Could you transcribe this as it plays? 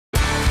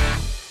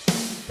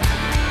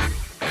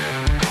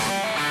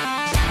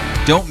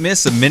Don't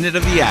miss a minute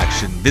of the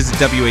action. Visit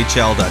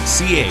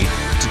WHL.ca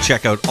to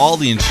check out all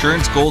the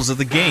insurance goals of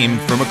the game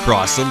from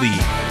across the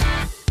league.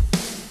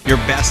 Your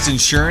best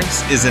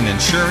insurance is an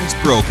insurance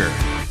broker.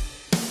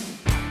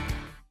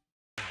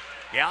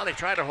 Yeah, they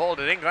try to hold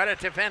it in. Got it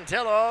to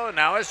Fantillo.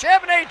 Now it's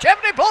Chevney.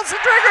 Chevney pulls the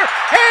trigger.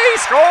 He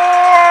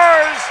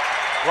scores!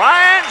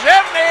 Ryan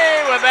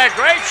Chevney with that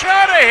great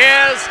shot of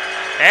his.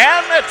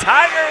 And the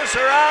Tigers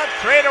are out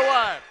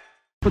 3-1.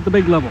 At the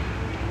big level.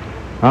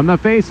 From the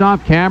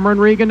face-off, Cameron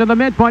Regan to the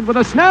midpoint with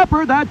a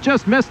snapper. That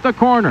just missed the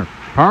corner.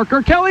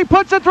 Parker Kelly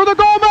puts it through the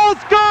goal mouth.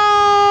 Scores!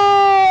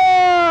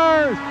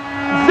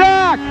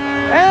 Zach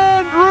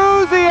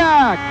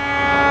Andrusiak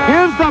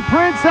gives the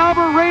Prince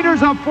Albert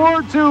Raiders a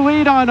 4-2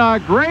 lead on a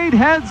great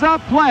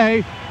heads-up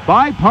play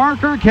by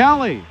Parker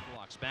Kelly.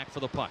 Back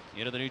for the puck,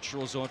 into the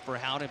neutral zone for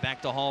Howden,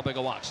 back to Hall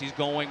Bigawaks. He's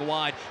going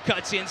wide,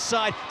 cuts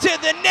inside to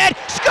the net,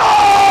 scores!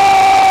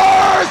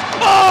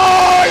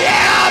 Oh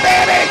yeah,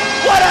 baby!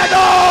 What a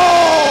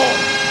goal!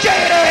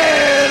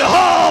 Jaden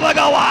Hall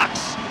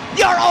Bigawaks,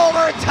 your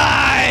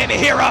overtime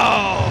hero!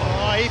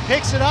 Oh, he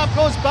picks it up,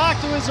 goes back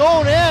to his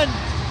own end,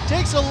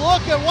 takes a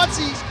look at what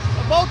he's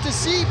about to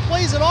see,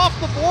 plays it off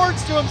the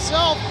boards to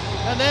himself,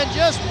 and then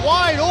just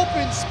wide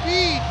open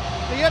speed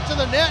to get to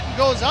the net and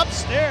goes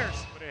upstairs.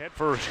 Ahead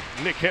for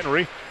Nick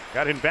Henry.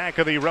 Got in back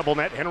of the Rebel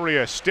net. Henry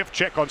a stiff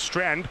check on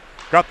Strand.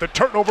 Got the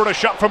turnover to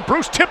shot from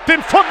Bruce. Tipped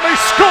in front. They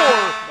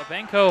score!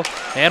 Babenko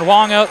and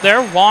Wong out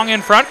there. Wong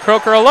in front.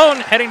 Croker alone.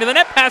 Heading to the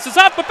net. Passes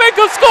up.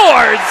 Babenko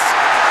scores!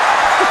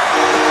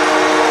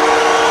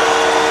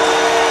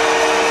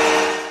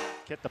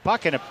 Get the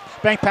puck and a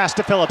bank pass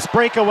to Phillips.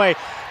 Breakaway.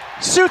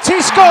 Suti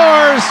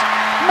scores!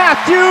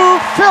 Matthew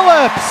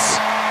Phillips!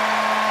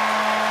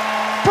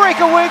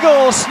 Breakaway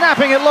goal.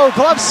 Snapping it low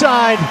glove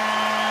side.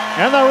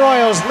 And the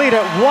Royals lead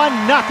it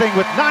 1-0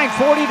 with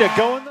 9:40 to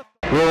go in the...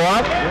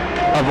 Ruan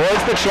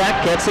avoids the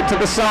check, gets it to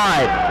the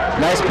side.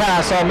 Nice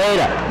pass,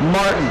 Almeida.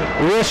 Martin,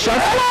 real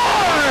shot, scores!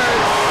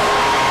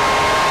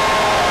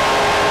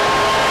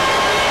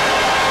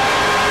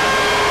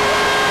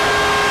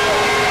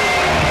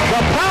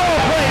 The power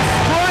play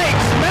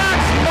strikes.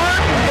 Max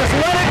Martin just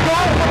let it go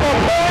from a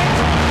point.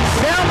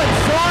 Salmon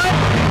saw it,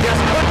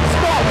 just couldn't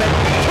stop it.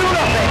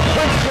 2-0,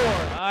 quick score.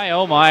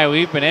 Oh my,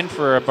 we've been in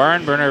for a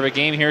barn burner of a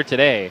game here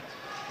today.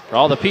 For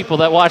all the people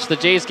that watch the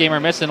Jays game are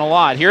missing a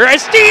lot. Here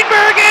is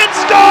Steenbergen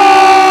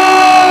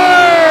scores!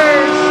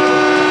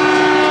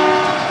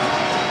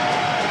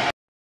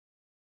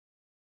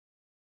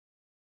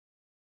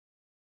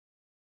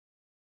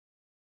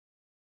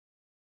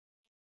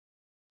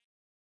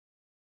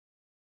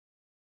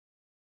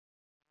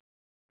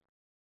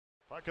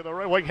 Puck in the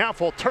right wing half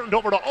full, turned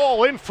over to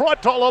All in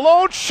front, all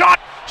alone. Shot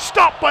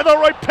stopped by the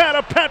right pad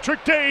of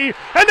Patrick Day,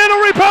 and then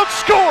a rebound,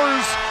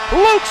 scores.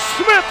 Luke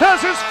Smith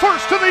has his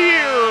first of the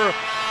year,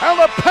 and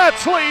the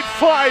Pats lead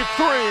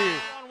 5-3.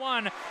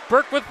 1-1.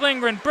 Burke with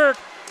Lindgren. Burke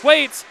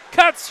waits,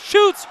 cuts,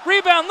 shoots,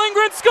 rebound.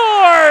 Lindgren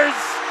scores!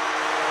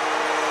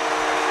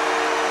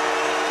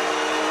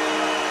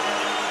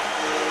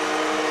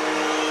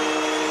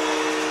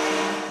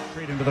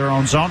 Straight into their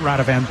own zone.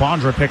 Radovan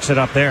Bondra picks it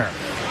up there.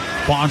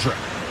 Bondra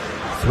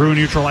through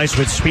neutral ice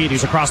with speed.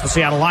 He's across the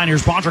Seattle line.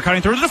 Here's Bondra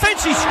cutting through the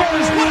defense. He scores.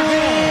 What a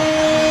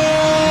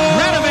goal!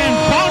 Radovan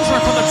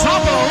Bondra from the top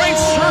of the right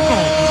circle.